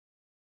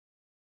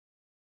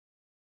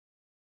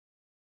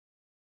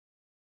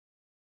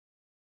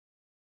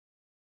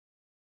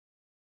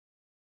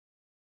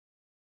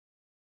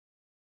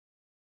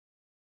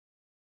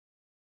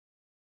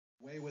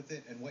Way with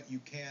it and what you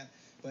can't.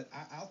 But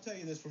I'll tell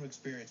you this from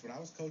experience. When I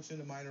was coaching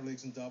the minor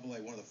leagues in Double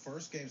A, one of the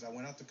first games I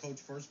went out to coach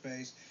first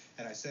base,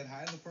 and I said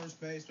hi to the first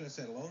baseman. I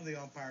said hello to the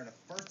umpire, and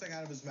the first thing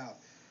out of his mouth,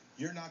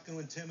 "You're not going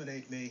to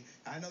intimidate me.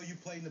 I know you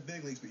played in the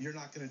big leagues, but you're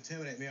not going to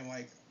intimidate me." I'm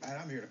like,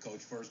 I'm here to coach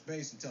first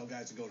base and tell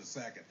guys to go to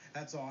second.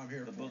 That's all I'm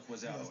here for. The book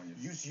was out on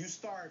you. You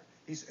start.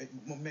 He said,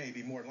 well,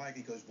 maybe more than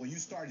likely. He goes, well, you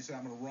start. He said,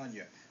 I'm going to run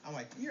you. I'm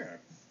like, yeah,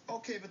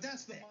 okay, but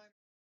that's the minor.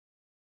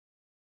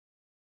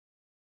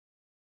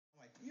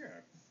 I'm like,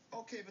 yeah,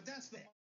 okay, but that's the